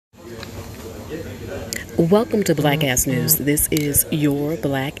Welcome to Black Ass News. This is your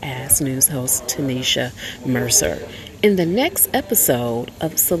Black Ass News host, Tanisha Mercer. In the next episode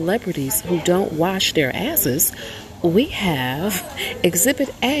of Celebrities Who Don't Wash Their Asses, we have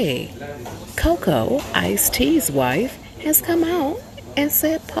Exhibit A. Coco, Ice-T's wife, has come out and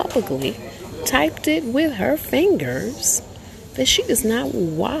said publicly, typed it with her fingers, that she does not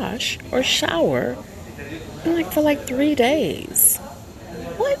wash or shower for 3 days.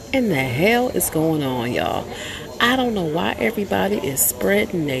 What in the hell is going on, y'all? I don't know why everybody is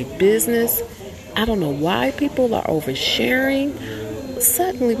spreading their business. I don't know why people are oversharing.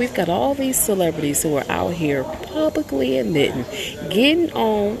 Suddenly, we've got all these celebrities who are out here publicly admitting, getting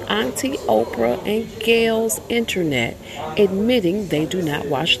on Auntie Oprah and Gail's internet, admitting they do not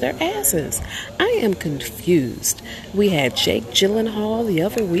wash their asses. I am confused. We had Jake Gyllenhaal the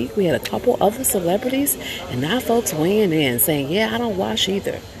other week. We had a couple other celebrities, and now folks weighing in saying, yeah, I don't wash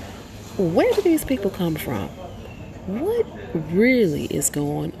either. Where do these people come from? What really is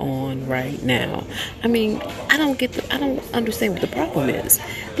going on right now? I mean, I don't understand what the problem is.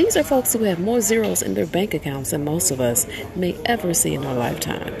 These are folks who have more zeros in their bank accounts than most of us may ever see in our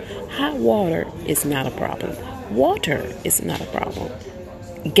lifetime. Hot water is not a problem. Water is not a problem.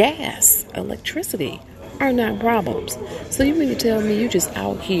 Gas, electricity are not problems. So you mean to tell me you just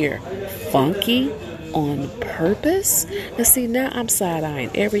out here funky on purpose? And see, now I'm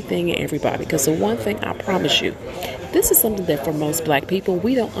side-eyeing everything and everybody, because the one thing I promise you, this is something that for most black people,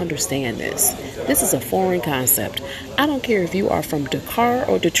 we don't understand this. This is a foreign concept. I don't care if you are from Dakar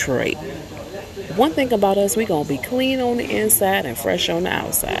or Detroit. One thing about us, we're going to be clean on the inside and fresh on the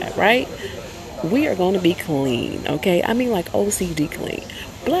outside, right? We are going to be clean, okay? I mean like OCD clean.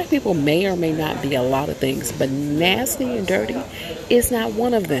 Black people may or may not be a lot of things, but nasty and dirty is not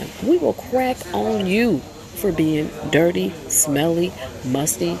one of them. We will crack on you for being dirty, smelly,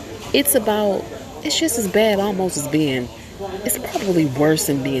 musty. It's just as bad almost as it's probably worse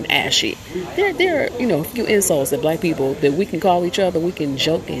than being ashy. There are, a few insults that black people, that we can call each other, we can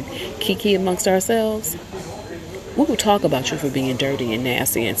joke and kiki amongst ourselves. We will talk about you for being dirty and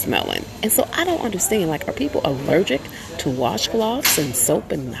nasty and smelling. And so I don't understand, are people allergic to washcloths and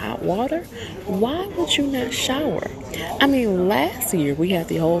soap and hot water? Why would you not shower? I mean, last year we had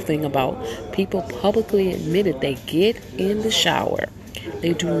the whole thing about people publicly admitted they get in the shower.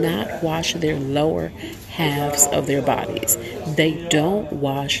 They do not wash their lower halves of their bodies. They don't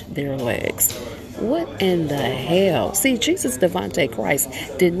wash their legs. What in the hell? See, Jesus Devante Christ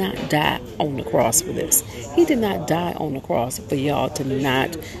did not die on the cross for this. He did not die on the cross for y'all to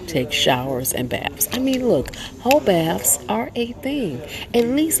not take showers and baths. I mean, look, whole baths are a thing. At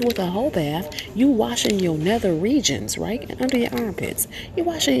least with a whole bath, you washing your nether regions, right? And under your armpits. You're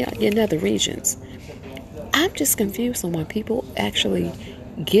washing your nether regions. I'm just confused on why people actually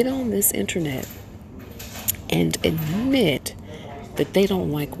get on this internet and admit that they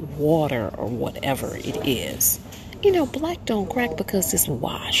don't like water or whatever it is. Black don't crack because it's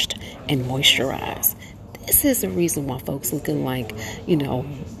washed and moisturized. This is the reason why folks looking like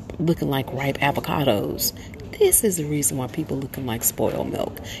ripe avocados. This is the reason why people looking like spoiled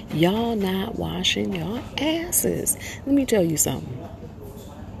milk. Y'all not washing y'all asses. Let me tell you something.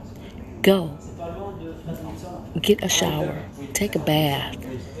 Go. Get a shower. Take a bath.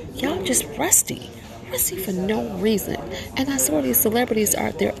 Y'all just rusty for no reason. And I swear these celebrities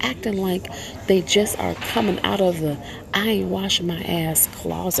they're acting like they just are coming out of the I ain't washing my ass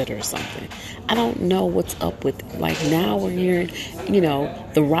closet or something. I don't know what's up with now we're hearing,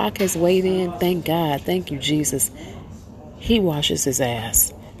 The Rock has weighed in. Thank God. Thank you, Jesus. He washes his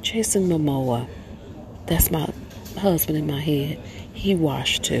ass. Jason Momoa, that's my husband in my head. He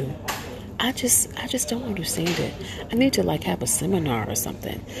washed too. I just don't understand it. I need to have a seminar or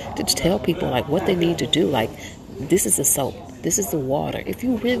something to tell people what they need to do. This is the soap. This is the water. If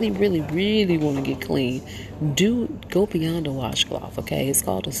you really, really, really want to get clean, go beyond a washcloth, okay? It's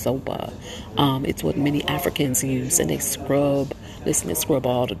called a sopa. It's what many Africans use, and they scrub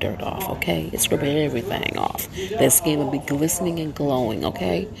all the dirt off, okay? It scrub everything off. That skin will be glistening and glowing,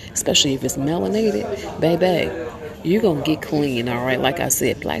 okay? Especially if it's melanated, baby. You're going to get clean, all right? Like I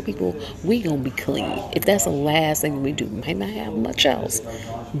said, black people, we going to be clean. If that's the last thing we do, might not have much else,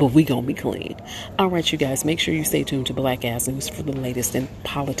 but we going to be clean. All right, you guys, make sure you stay tuned to Black Ass News for the latest in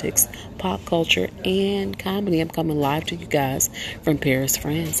politics, pop culture, and comedy. I'm coming live to you guys from Paris,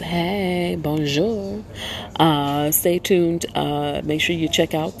 France. Hey, bonjour. Stay tuned. Make sure you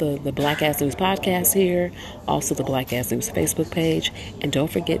check out the Black Ass News podcast here, also the Black Ass News Facebook page, and don't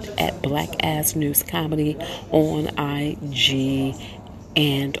forget at Black Ass News Comedy on IG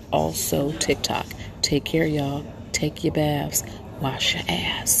and also TikTok. Take care, y'all. Take your baths. Wash your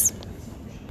ass.